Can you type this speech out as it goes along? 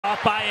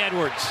Off by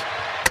Edwards.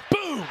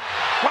 Boom!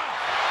 Wow!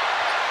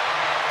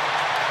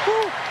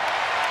 Woo.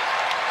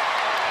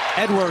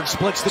 Edwards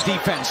splits the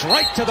defense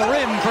right to the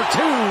rim for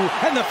two,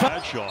 and the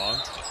Shaw,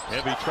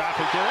 heavy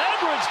traffic there.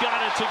 Edwards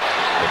got it to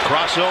the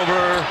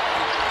crossover.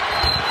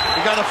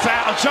 He got a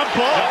foul, a jump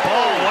ball.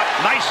 What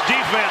nice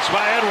defense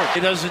by Edwards.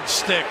 It doesn't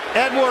stick.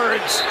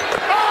 Edwards.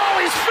 Oh,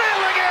 he's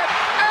feeling it,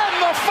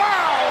 and the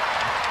foul.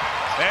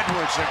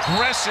 Edwards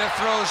aggressive,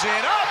 throws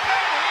it up,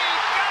 and he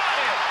got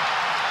it.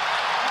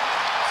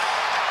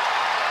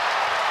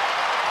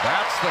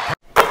 That's the.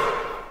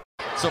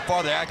 So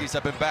far, the Aggies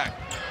have been back.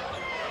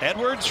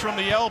 Edwards from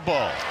the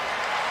elbow.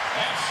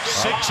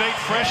 6'8"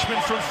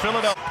 freshman from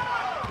Philadelphia.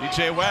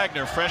 PJ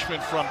Wagner, freshman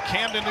from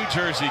Camden, New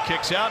Jersey,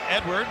 kicks out.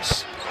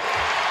 Edwards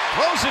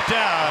throws it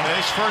down.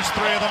 His first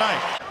three of the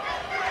night.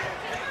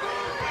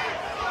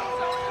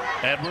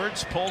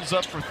 Edwards pulls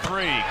up for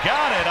three.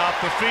 Got it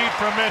off the feed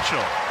from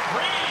Mitchell.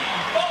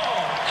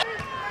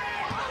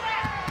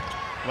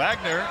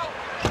 Wagner,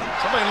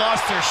 somebody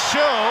lost their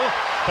shoe,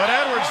 but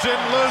Edwards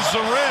didn't lose the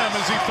rim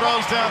as he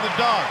throws down the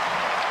dunk.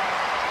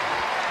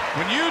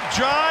 When you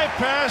drive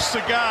past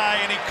the guy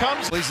and he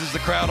comes... Pleases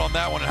the crowd on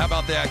that one. And how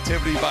about the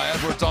activity by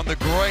Edwards on the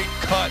great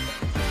cut?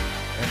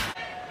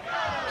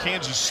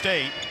 Kansas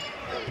State.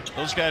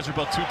 Those guys are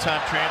both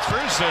two-time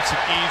transfers. That's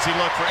an easy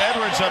look for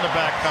Edwards on the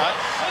back cut.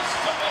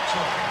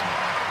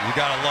 You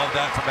got to love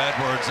that from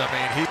Edwards. I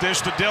mean, he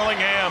dished to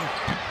Dillingham.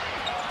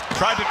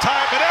 Tried to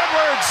tie it, but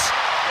Edwards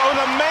with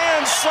a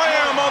man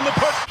slam on the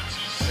put.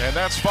 And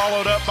that's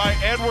followed up by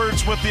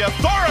Edwards with the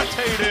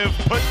authoritative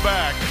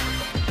putback.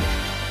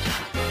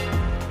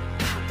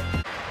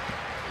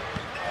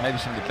 Maybe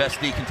some of the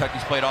best D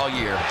Kentucky's played all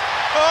year.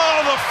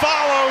 Oh, the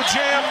follow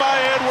jam by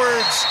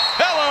Edwards.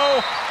 Hello.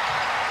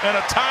 And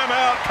a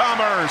timeout,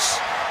 Commerce.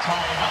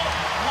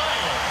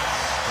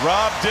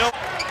 Rob Dill.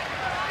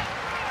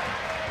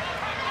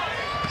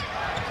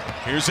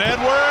 Here's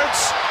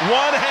Edwards.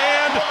 One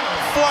hand,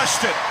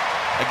 flushed it.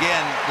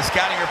 Again, the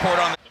scouting report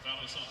on.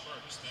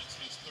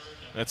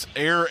 That's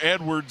Air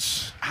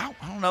Edwards. I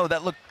don't know.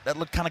 That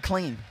looked kind of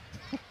clean.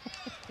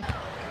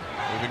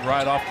 Moving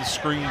right off the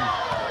screen.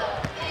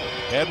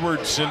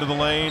 Edwards into the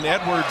lane.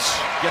 Edwards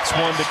gets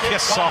one to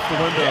kiss off the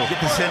window.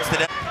 Get the sense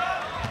that.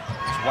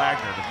 It's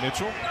Wagner to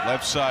Mitchell.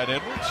 Left side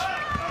Edwards.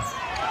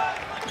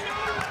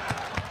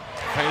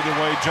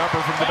 Fadeaway jumper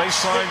from the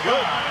baseline.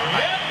 Good.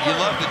 You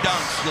love the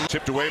dunks.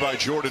 Tipped away by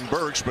Jordan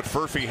Burks, but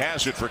Furphy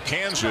has it for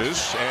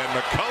Kansas, and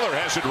McCullough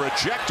has it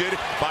rejected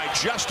by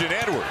Justin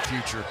Edwards.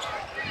 Future.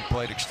 He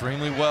played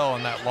extremely well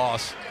in that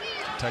loss to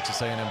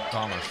Texas A&M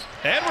Commerce.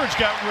 Edwards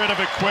got rid of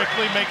it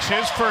quickly, makes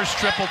his first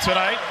triple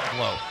tonight.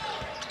 Low.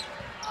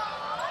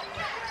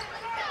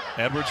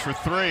 Edwards for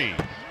three.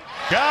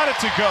 Got it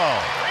to go.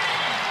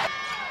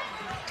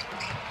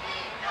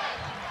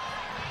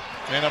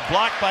 And a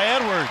block by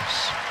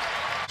Edwards.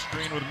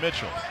 Screen with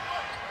Mitchell.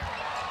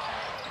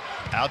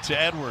 Out to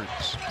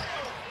Edwards.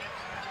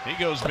 He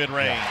goes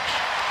mid-range.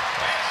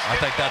 I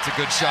think that's a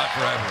good shot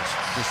for Edwards.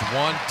 Just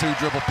 1-2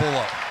 dribble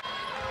pull-up.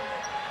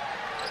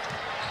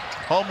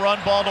 Home run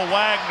ball to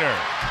Wagner.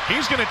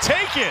 He's going to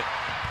take it.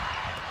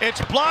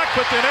 It's blocked,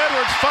 but then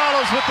Edwards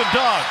follows with the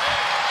dunk.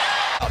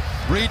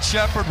 Reed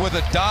Sheppard with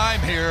a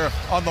dime here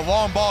on the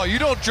long ball. You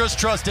don't just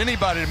trust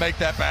anybody to make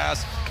that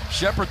pass.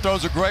 Sheppard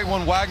throws a great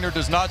one. Wagner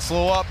does not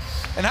slow up.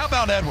 And how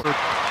about Edwards?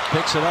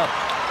 picks it up.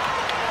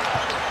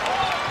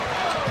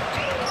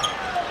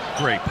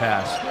 Great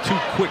pass. Two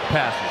quick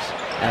passes.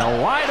 And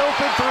a wide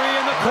open three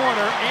in the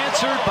corner,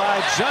 answered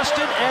by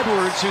Justin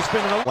Edwards, who's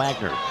been in a...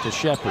 Wagner to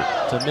Sheppard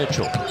to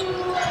Mitchell.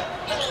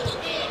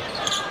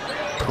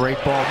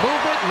 Great ball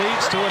movement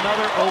leads to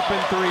another open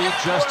three,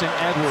 Justin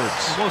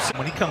Edwards.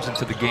 When he comes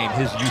into the game,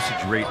 his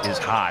usage rate is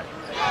high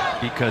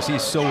because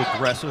he's so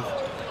aggressive.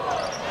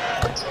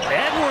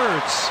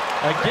 Edwards,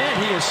 again,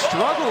 he has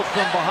struggled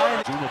from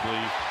behind.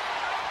 Presumably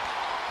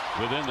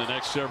within the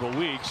next several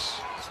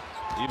weeks,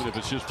 even if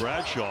it's just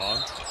Bradshaw.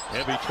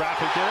 Heavy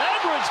traffic there.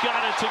 Edwards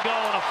got it to go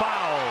and a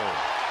foul.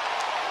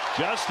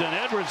 Justin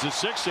Edwards, a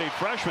 6'8"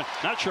 freshman.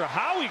 Not sure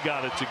how he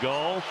got it to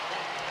go.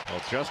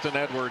 Well, Justin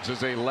Edwards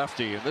is a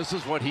lefty, and this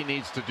is what he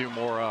needs to do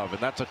more of,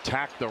 and that's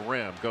attack the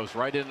rim. Goes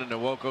right into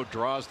Nwoko,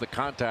 draws the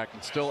contact,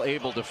 and still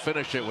able to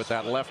finish it with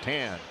that left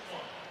hand.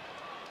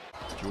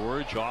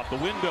 George off the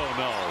window,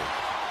 no.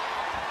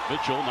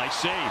 Mitchell, nice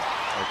save.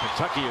 Well,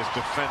 Kentucky has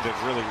defended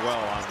really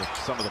well on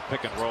some of the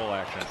pick and roll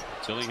action.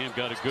 Dillingham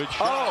got a good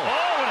shot. Oh,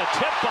 and a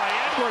tip by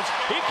Edwards.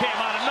 He came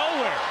out of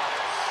nowhere.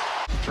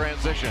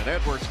 Transition.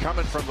 Edwards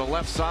coming from the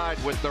left side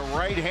with the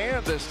right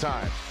hand this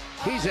time.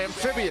 He's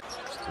amphibious.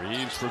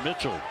 Reeves for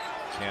Mitchell.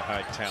 Can't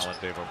hide talent,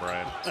 Dave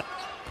O'Brien.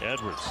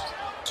 Edwards.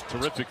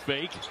 Terrific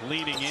fake.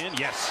 Leaning in.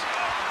 Yes.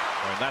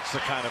 And that's the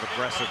kind of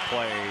aggressive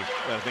play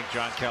that I think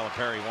John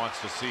Calipari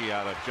wants to see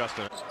out of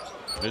Justin.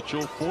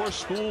 Mitchell, 4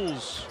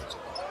 schools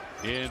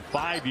in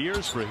 5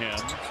 years for him.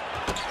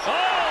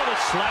 Oh, the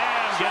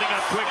slam, getting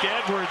up quick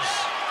Edwards.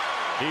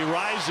 He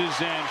rises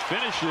and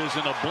finishes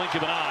in a blink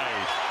of an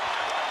eye.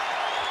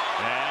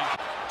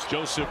 And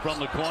Joseph from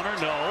the corner,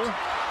 no.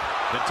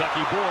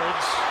 Kentucky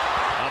boards.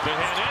 Up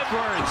ahead,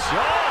 Edwards. Oh,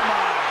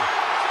 my.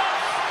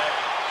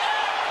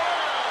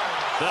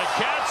 The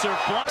Cats are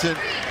flying.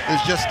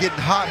 Is just getting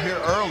hot here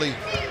early.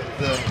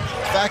 The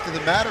fact of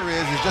the matter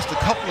is just a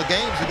couple of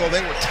games ago,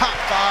 they were top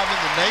 5 in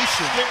the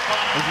nation.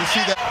 As you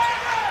see that.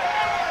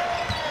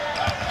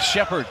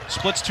 Shepard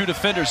splits 2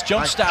 defenders.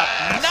 Jump stop.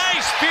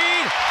 Nice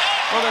feed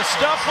for the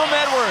stuff from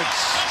Edwards.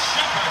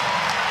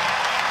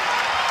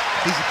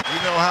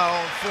 You know how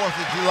on 4th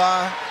of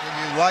July, when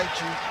you light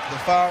the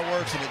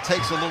fireworks, and it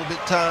takes a little bit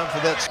time for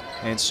that.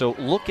 And so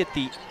look at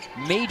the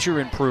major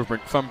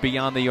improvement from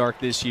beyond the arc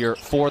this year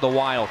for the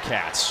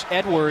Wildcats.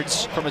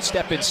 Edwards from a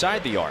step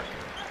inside the arc.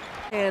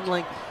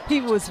 Handling.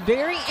 He was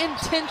very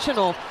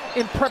intentional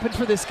in prepping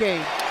for this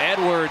game.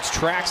 Edwards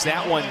tracks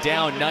that one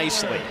down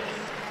nicely.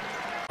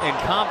 In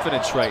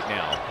confidence right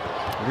now.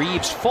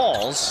 Reeves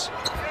falls.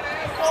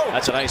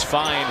 That's a nice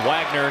find.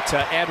 Wagner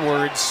to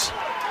Edwards.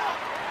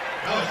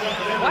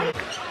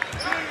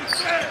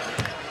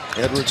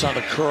 Edwards on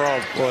the curl.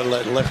 Boy,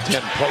 let left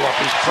hand pull up.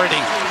 He's pretty.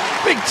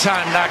 Big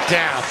time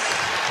knockdown.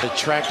 The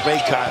track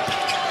Baycott.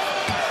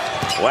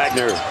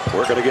 Wagner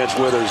working against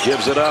Withers.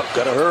 Gives it up.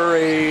 Gotta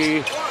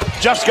hurry.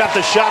 Just got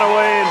the shot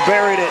away and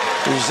buried it.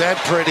 Is that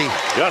pretty?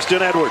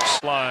 Justin Edwards.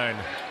 Line.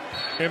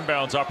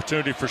 Inbounds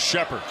opportunity for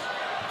Shepard.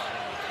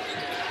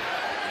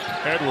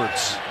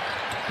 Edwards.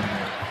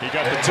 He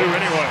got the 2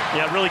 anyway.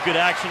 Yeah, really good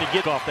action to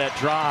get off that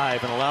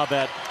drive and allow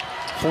that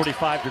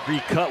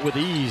 45-degree cut with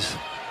ease.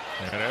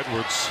 And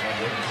Edwards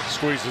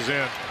squeezes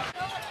in.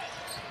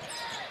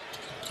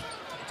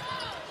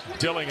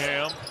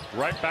 Dillingham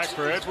right back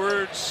for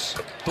Edwards.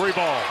 3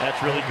 ball.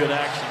 That's really good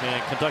action,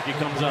 man. Kentucky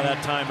comes out of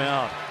that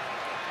timeout.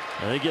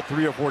 And they get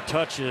 3 or 4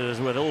 touches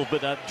with a little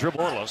bit of that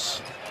dribble.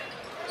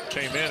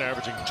 Came in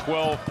averaging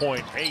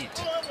 12.8.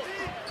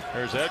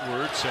 There's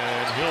Edwards,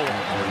 and he'll...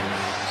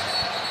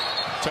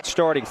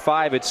 Starting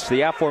 5, it's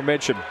the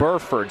aforementioned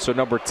Burford, so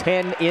number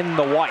 10 in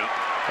the white.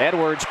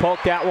 Edwards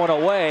poked that one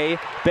away,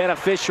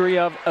 beneficiary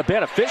of the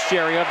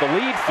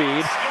lead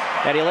feed,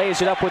 and he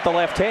lays it up with the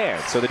left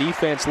hand. So the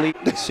defense lead,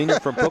 senior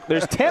from Cook.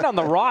 There's 10 on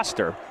the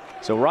roster,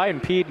 so Ryan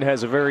Peden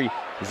has a very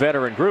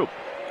veteran group.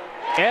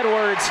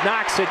 Edwards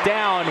knocks it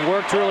down,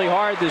 worked really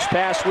hard this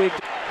past week.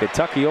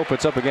 Kentucky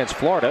opens up against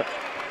Florida.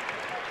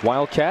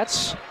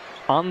 Wildcats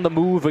on the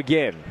move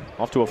again.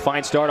 Off to a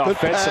fine start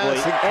offensively.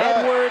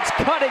 Edwards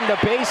cutting the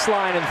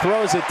baseline and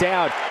throws it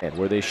down. And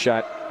where they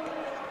shot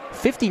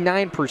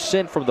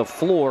 59% from the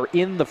floor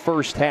in the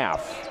first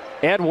half.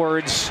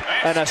 Edwards,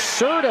 an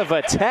assertive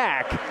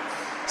attack.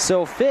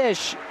 So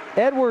Fish,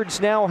 Edwards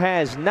now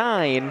has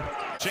 9.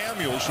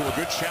 Samuels, who a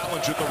good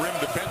challenge at the rim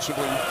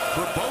defensively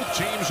for both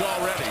teams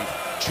already.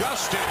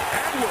 Justin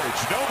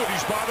Edwards,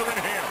 nobody's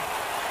bothering him.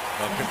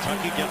 Well,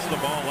 Kentucky gets the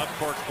ball up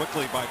court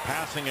quickly by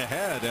passing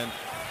ahead, and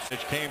it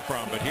came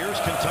from. But here's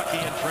Kentucky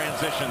in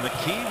transition. The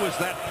key was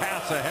that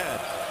pass ahead.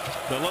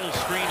 The little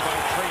screen by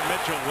Trey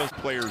Mitchell was.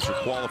 Players are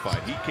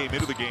qualified. He came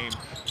into the game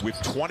with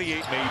 28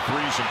 made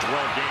threes in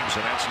 12 games,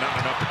 and that's not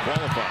enough to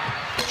qualify.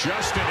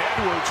 Justin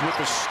Edwards with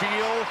the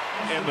steal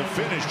and the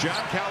finish. John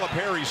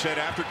Calipari said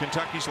after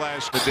Kentucky's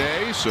last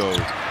day, so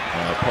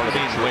part of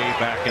it way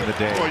back in the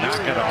day. Well,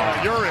 Knock it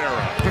off. Your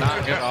era.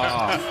 Knock it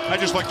off. I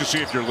just like to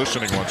see if you're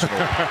listening once in a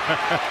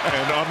while.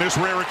 And on this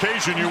rare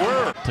occasion, you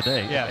were.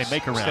 Today, a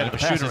make around. Instead of a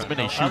shoot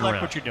around. I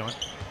like what you're doing.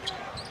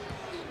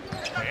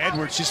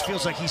 Edwards just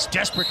feels like he's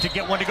desperate to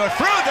get one to go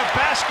through the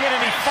basket,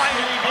 and he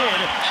finally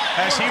did,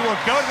 as he will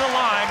go to the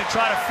line to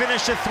try to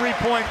finish a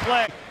 3-point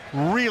play.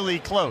 Really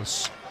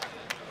close.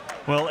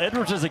 Well,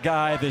 Edwards is a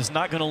guy that's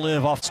not going to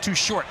live off. It's too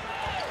short.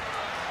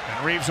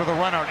 And Reeves with a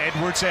run out.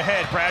 Edwards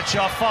ahead.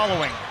 Bradshaw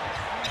following.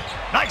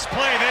 Nice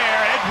play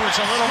there. Edwards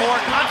a little more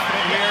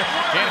confident here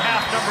in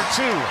half number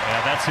 2.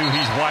 Yeah, that's who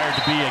he's wired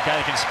to be, a guy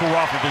that can score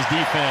off of his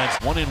defense.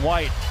 One in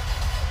white.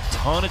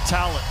 Ton of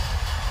talent.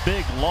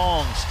 Big,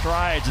 long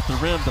strides at the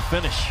rim to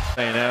finish.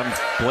 A&M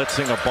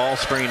blitzing a ball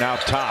screen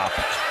out top.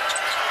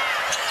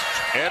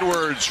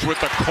 Edwards with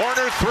the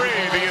corner 3,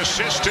 the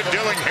assist to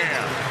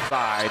Dillingham.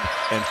 Side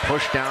and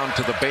push down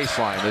to the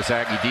baseline. This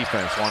Aggie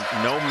defense want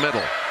no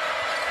middle.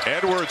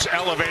 Edwards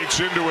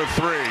elevates into a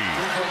 3.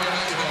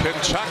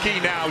 Kentucky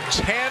now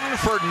 10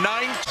 for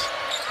 9.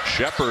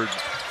 Shepard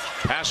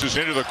passes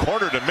into the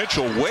corner to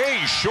Mitchell, way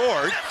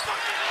short.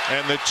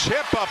 And the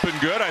tip up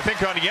and good. I think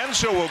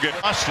Onyenso will get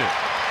busted.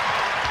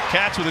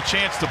 Cats with a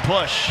chance to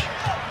push.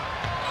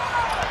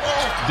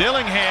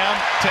 Dillingham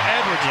to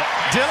Edwards.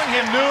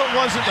 Dillingham knew it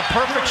wasn't the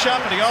perfect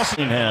shot, but he also...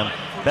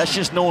 That's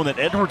just knowing that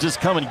Edwards is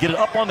coming. Get it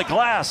up on the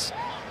glass.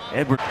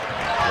 Edwards.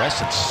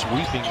 Aggressive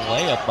sweeping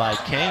layup by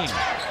Kane.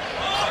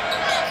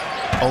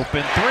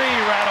 Open 3,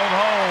 rattled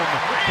home.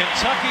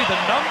 Kentucky,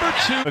 the number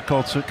 2.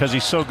 Difficult because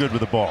he's so good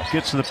with the ball.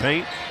 Gets to the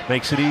paint,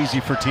 makes it easy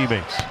for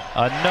teammates.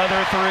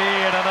 Another 3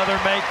 and another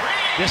make.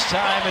 This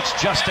time it's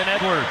Justin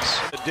Edwards.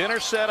 The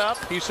dinner set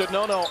up. He said,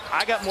 no,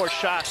 I got more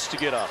shots to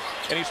get up.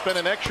 And he spent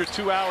an extra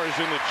 2 hours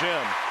in the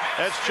gym.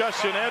 That's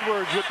Justin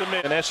Edwards with the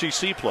mid. An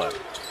SEC play.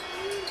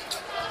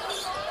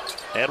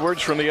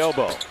 Edwards from the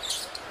elbow.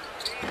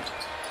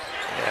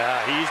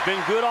 Yeah, he's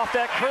been good off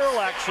that curl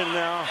action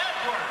now.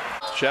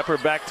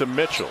 Shepard back to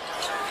Mitchell.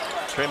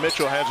 Trey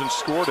Mitchell hasn't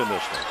scored in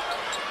this one.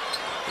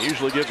 He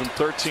usually gives him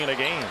 13 a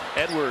game.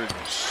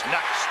 Edwards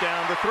knocks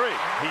down the three.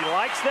 He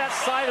likes that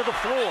side of the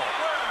floor,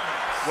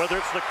 whether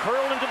it's the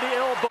curl into the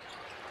elbow.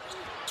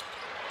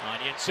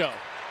 Onyenso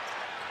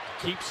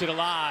keeps it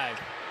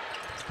alive.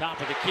 Top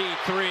of the key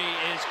three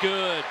is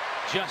good.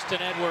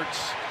 Justin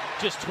Edwards,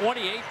 just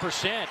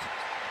 28%.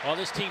 While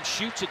this team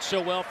shoots it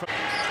so well from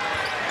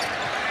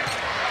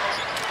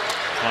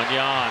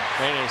Onyan,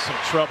 ran into some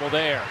trouble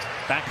there.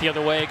 Back the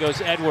other way goes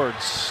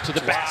Edwards to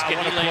the basket.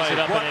 He lays it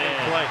up and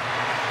in.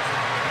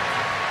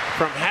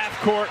 From half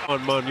court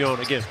on Magnon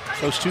again.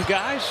 Those two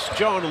guys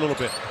jawing a little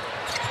bit.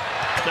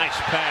 Nice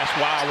pass.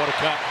 Wow, what a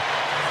cut.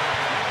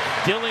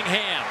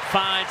 Dillingham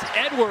finds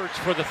Edwards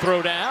for the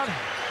throwdown.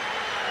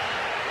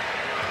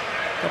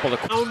 Couple of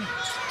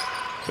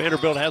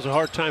Vanderbilt has a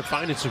hard time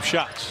finding some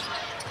shots.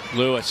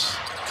 Lewis.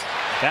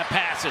 That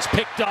pass is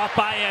picked off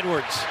by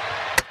Edwards.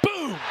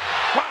 Boom!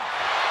 Wow!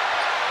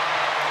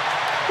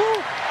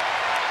 Woo.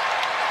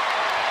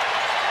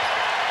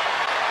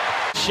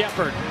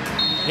 Shepard.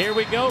 Here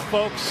we go,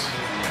 folks.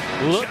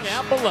 Look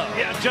out below.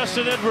 Yeah,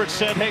 Justin Edwards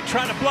said, hey,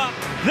 try to block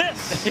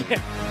this.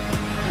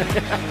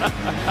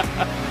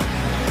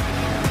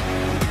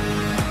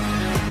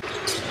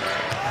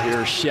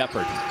 Here's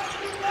Shepard.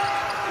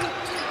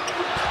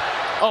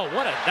 Oh,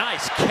 what a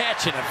nice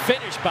catch and a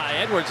finish by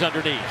Edwards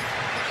underneath.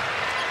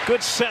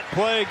 Good set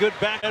play, good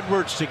back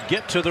Edwards to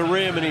get to the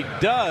rim, and he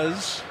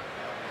does.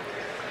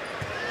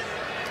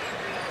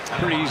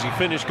 Pretty easy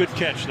finish, good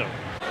catch though.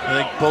 I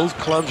think both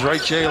clubs,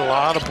 right, Jay? A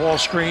lot of ball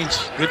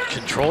screens. Good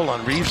control on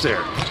Reeves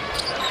there.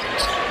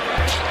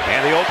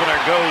 And the opener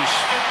goes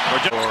for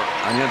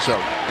Onyenso.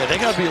 Yeah,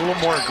 they got to be a little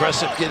more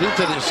aggressive. Get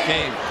into this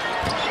game.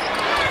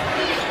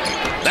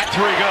 That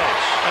three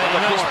goes. On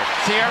the court.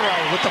 Thiero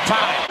with the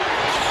foul.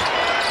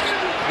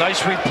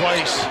 Nice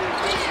replace.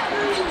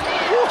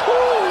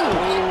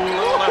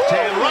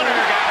 Left-hand runner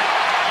got it.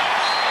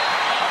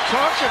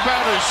 Talk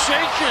about a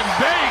shake and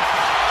bake.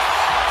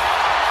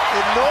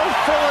 In North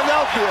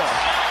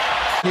Philadelphia.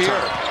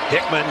 Here,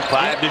 Hickman,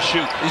 5 to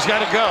shoot. He's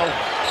got to go.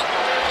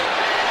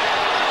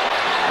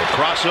 The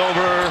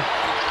crossover.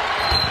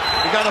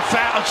 He got a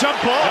foul. Jump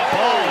ball. Jump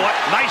ball. What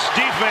nice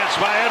defense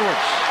by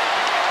Edwards.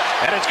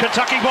 And it's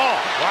Kentucky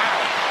ball. Wow.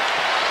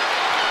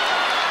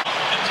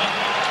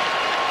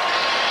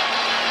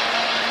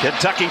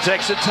 Kentucky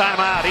takes a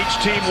timeout. Each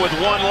team with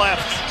one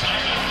left.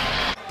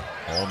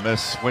 Ole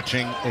Miss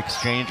switching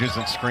exchanges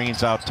and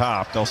screens out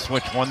top. They'll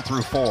switch 1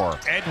 through 4.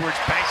 Edwards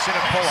banks it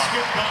and pull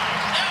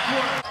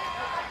up.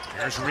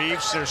 There's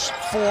Reeves. There's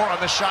 4 on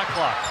the shot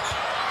clock.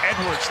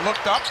 Edwards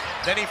looked up,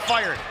 then he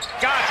fired.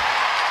 Got it.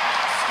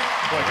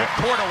 Boy, good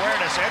court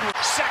awareness.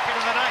 Edwards, second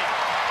of the night.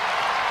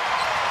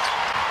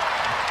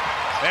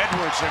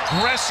 Edwards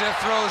aggressive,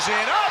 throws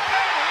in. Up,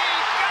 and he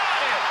got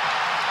it.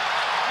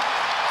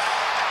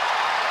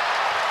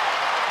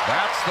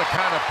 That's the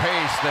kind of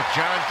pace that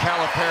John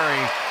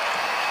Calipari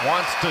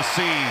wants to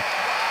see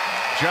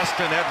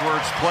Justin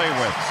Edwards play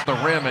with. The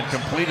rim and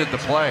completed the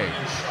play.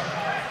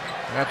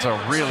 That's a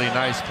really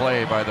nice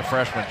play by the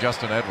freshman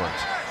Justin Edwards.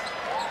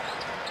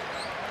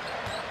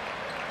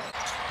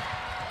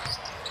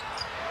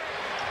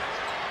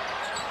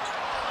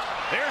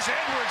 There's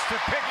Edwards to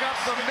pick up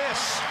the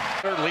miss.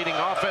 Their leading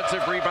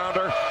offensive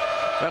rebounder.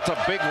 That's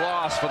a big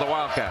loss for the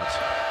Wildcats.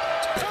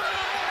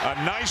 A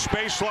nice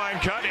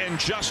baseline cut, and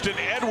Justin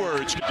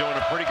Edwards doing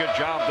a pretty good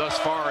job thus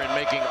far in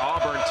making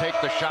Auburn take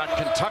the shot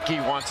Kentucky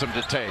wants him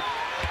to take.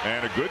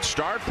 And a good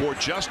start for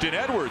Justin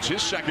Edwards,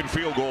 his second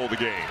field goal of the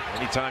game.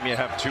 Anytime you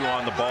have 2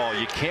 on the ball,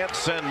 you can't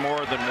send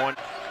more than 1.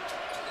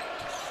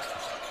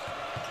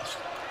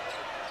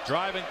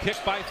 Drive and kick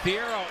by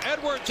Thiero.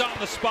 Edwards on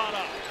the spot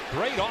up.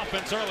 Great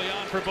offense early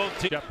on for both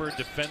teams. Shepard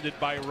defended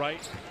by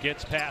Wright.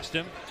 Gets past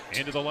him.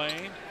 Into the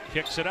lane.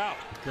 Kicks it out.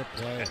 Good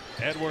play.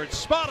 Edwards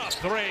spot up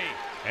 3.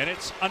 And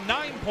it's a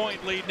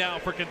 9-point lead now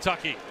for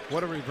Kentucky.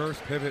 What a reverse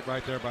pivot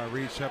right there by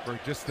Reed Shepard.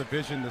 Just the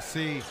vision to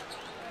see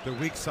the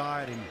weak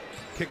side and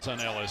kicks on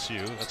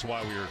LSU. That's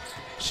why we were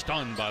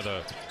stunned by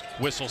the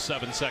whistle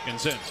 7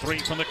 seconds in. 3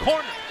 from the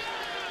corner.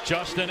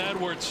 Justin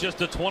Edwards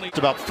just a 20. It's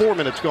about 4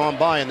 minutes gone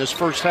by in this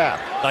first half.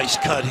 Nice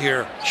cut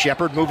here.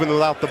 Shepard moving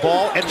without the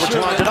ball. Edwards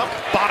lines it up.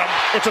 Bottom.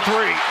 It's a 3.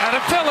 Out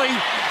of Philly.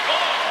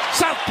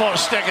 Southpaw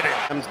sticking it.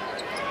 And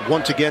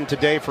once again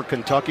today for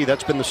Kentucky.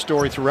 That's been the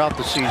story throughout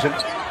the season.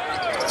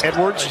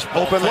 Edwards, nice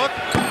open fake. look.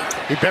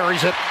 He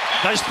buries it.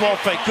 Nice ball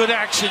fake. Good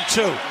action,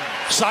 too.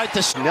 Side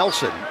to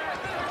Nelson.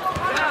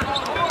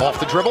 Off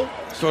the dribble.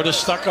 Sort of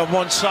stuck on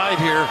one side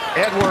here.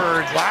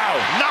 Edwards. Wow.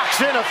 Knocks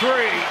in a 3.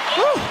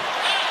 Woo.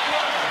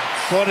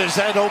 What is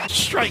that open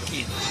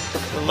striking?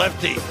 The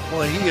lefty.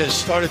 Boy, he has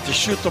started to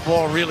shoot the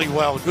ball really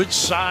well. Good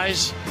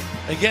size.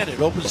 Again, it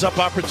opens up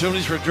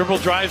opportunities for dribble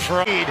drives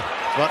for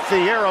but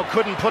Thiero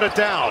couldn't put it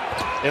down.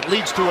 It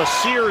leads to a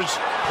Sears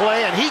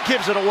play, and he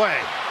gives it away.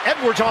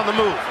 Edwards on the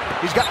move.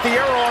 He's got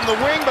Thiero on the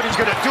wing, but he's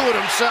going to do it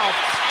himself,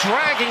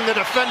 dragging the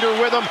defender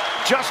with him.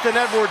 Justin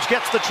Edwards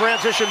gets the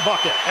transition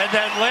bucket. And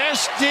that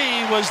last D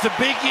was the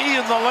big E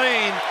in the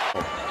lane.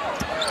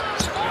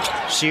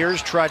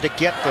 Sears tried to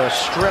get the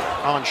strip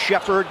on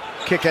Shepard.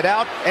 Kick it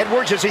out.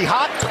 Edwards, is he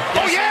hot?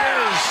 Yes, he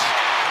is.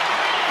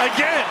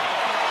 Again,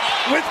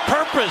 with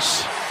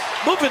purpose.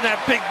 Moving that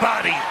big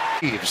body.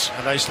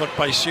 A nice look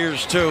by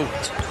Sears, too.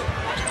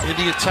 In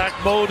the attack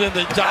mode and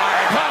the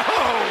dive.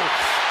 Oh,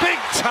 big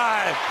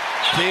time.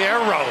 The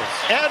arrow.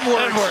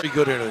 Edwards. Pretty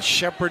good at it.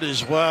 Shepard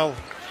as well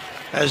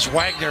as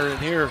Wagner in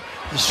here.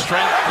 The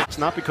strength. It's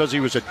not because he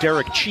was a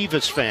Derek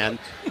Chivas fan.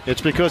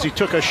 It's because he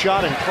took a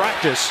shot in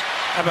practice.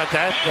 How about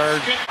that,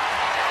 Bird?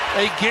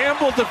 A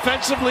gamble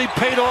defensively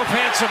paid off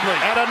handsomely.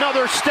 And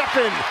another step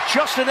in.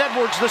 Justin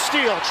Edwards, the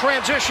steal.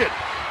 Transition.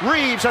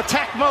 Reeves,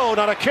 attack mode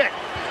on a kick.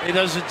 He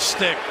doesn't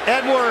stick.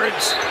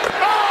 Edwards.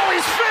 Oh,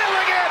 he's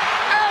feeling it.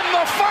 And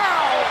the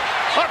foul.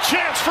 A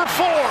chance for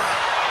 4.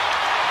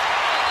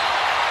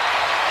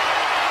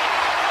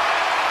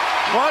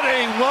 What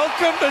a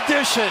welcome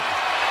addition.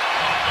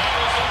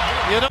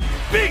 You know,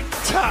 big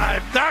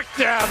time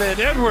knockdown, and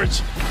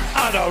Edwards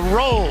on a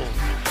roll.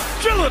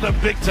 Drilling him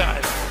big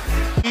time.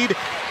 Lead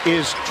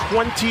is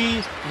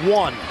 21.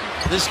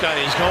 This guy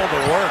is going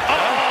to work.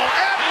 Oh,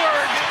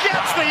 Edwards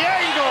gets the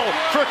angle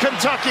for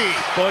Kentucky.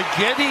 Boy,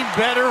 getting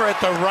better at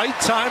the right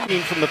time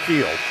from the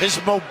field. His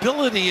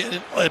mobility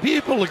and be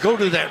able to go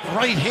to that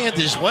right hand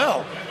as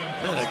well.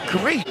 Man, a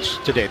great.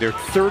 Today, they're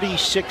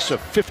 36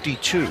 of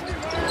 52.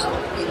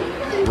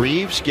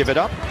 Reeves, give it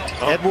up.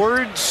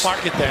 Edwards.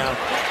 Mark it down.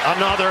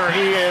 Another.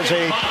 He is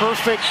a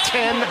perfect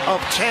 10 of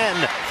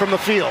 10 from the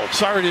field.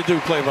 Sorry to do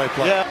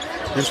play-by-play. Yeah.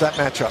 Here's that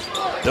matchup.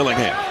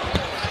 Dillingham.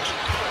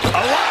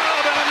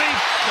 Allowed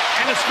underneath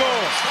and a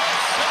score.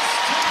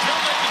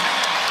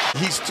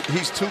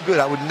 He's too good.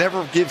 I would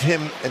never give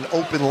him an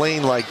open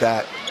lane like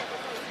that.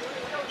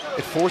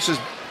 It forces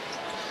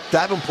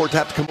Davenport to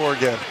have to come over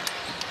again.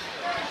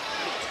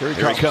 Here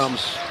he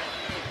comes.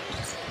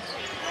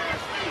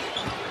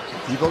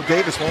 Evo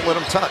Davis won't let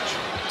him touch.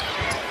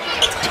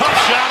 Tough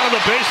shot on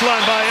the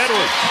baseline by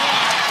Edwards.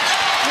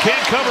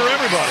 Can't cover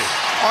everybody.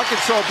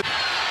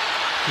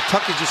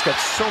 Kentucky just got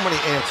so many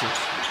answers.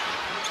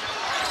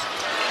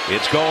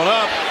 It's going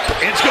up.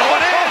 It's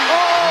going in.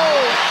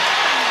 Oh!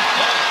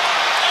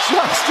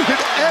 Justin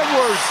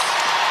Edwards.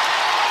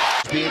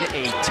 It's been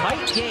a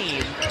tight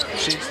game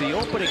since the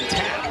opening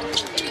tap.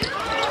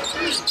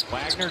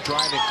 Wagner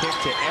driving kick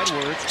to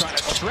Edwards, trying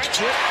to stretch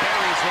it,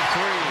 buries the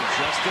 3.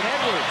 Justin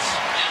Edwards.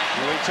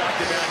 We talked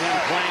about him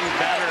playing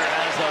better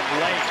as of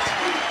late.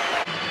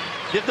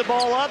 Get the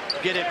ball up,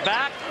 get it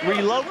back,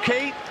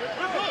 relocate.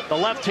 The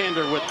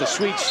left-hander with the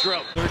sweet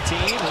stroke. 13,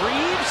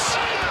 Reeves.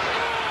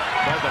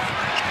 A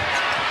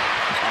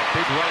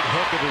big right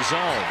hook of his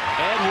own.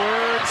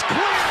 Edwards,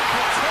 clear.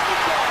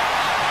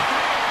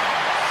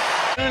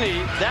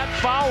 That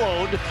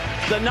followed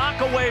the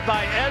knockaway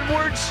by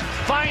Edwards.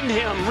 Find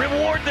him,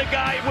 reward the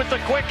guy with the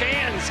quick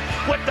hands.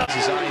 With the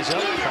his eyes up,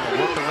 trying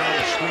to work around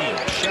the screen.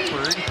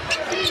 Shepard,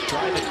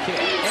 driving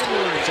kick.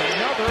 Edwards,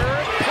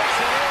 another. Puts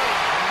it in.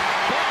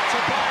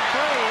 Back-to-back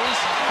throws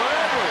for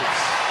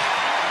Edwards.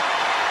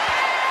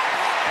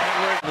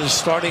 In the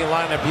starting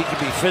lineup, he can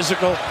be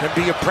physical and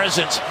be a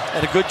presence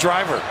and a good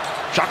driver.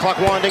 Shot clock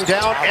winding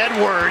down.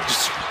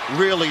 Edwards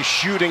really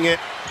shooting it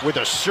with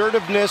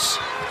assertiveness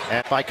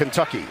by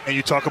Kentucky. And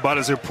you talk about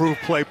his improved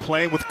play,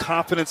 playing with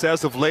confidence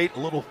as of late. A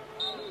little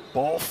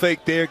ball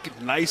fake there.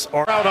 Nice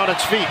arc. Out on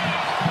its feet.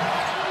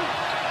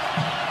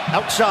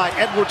 Outside,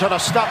 Edwards on a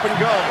stop and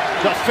go.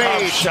 The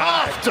fade.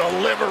 Off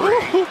delivery.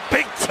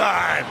 Big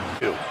time.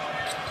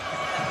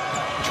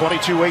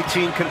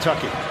 22-18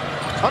 Kentucky.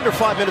 Under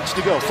 5 minutes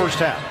to go, first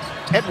half.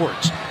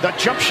 Edwards, the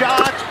jump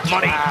shot.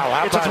 Money.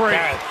 Wow, it's a 3.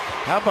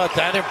 How about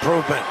that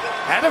improvement?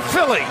 And a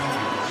Philly.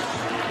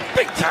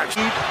 Big time.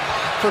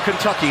 For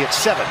Kentucky at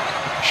 7.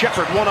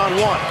 Shepard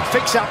one-on-one.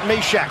 Fakes out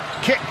Meshack.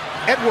 Kick.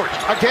 Edwards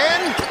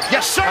again.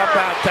 Yes, sir. How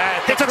about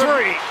that? It's a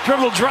 3.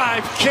 Dribble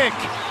drive kick.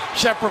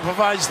 Shepard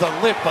provides the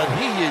lip, but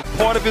he is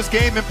part of his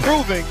game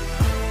improving.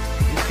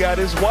 He's got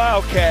his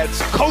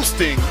Wildcats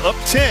coasting up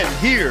 10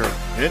 here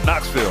in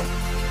Knoxville.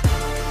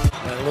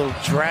 And a little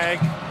drag.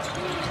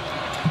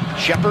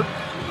 Shepard.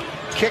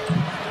 Kick.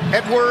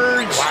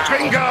 Edwards. Wow.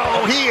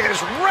 Bingo. He is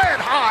red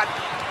hot.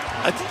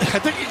 I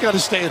think you got to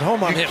stay at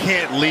home on him. You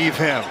can't leave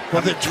him.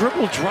 Well, the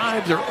dribble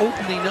drive, they're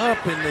opening up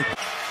in the.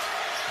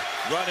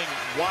 Running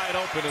wide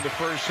open in the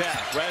first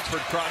half.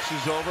 Radford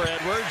crosses over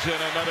Edwards and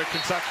another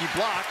Kentucky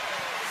block.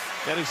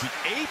 That is the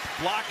 8th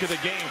block of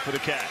the game for the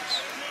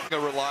Cats. A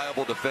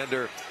reliable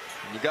defender.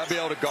 You got to be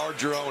able to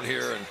guard your own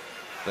here, and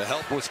the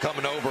help was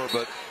coming over,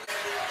 but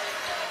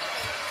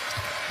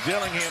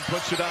Dillingham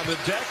puts it on the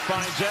deck,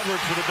 finds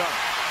Edwards for the dunk.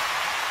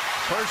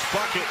 First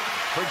bucket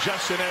for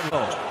Justin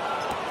Edwards.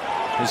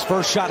 His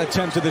first shot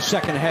attempt of the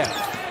second half.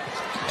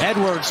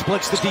 Edwards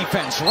splits the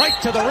defense right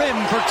to the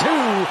rim for 2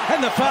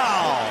 and the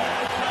foul.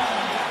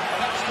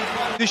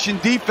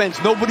 Defense,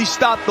 nobody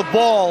stopped the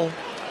ball.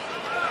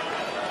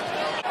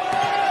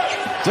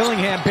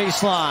 Dillingham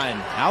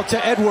baseline, out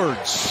to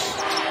Edwards.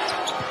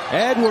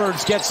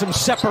 Edwards gets some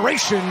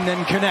separation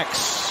and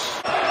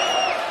connects.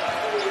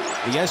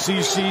 The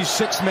SEC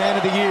 6th man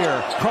of the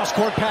year.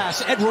 Cross-court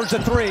pass, Edwards a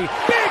 3. Big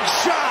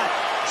shot!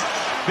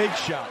 big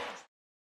shot.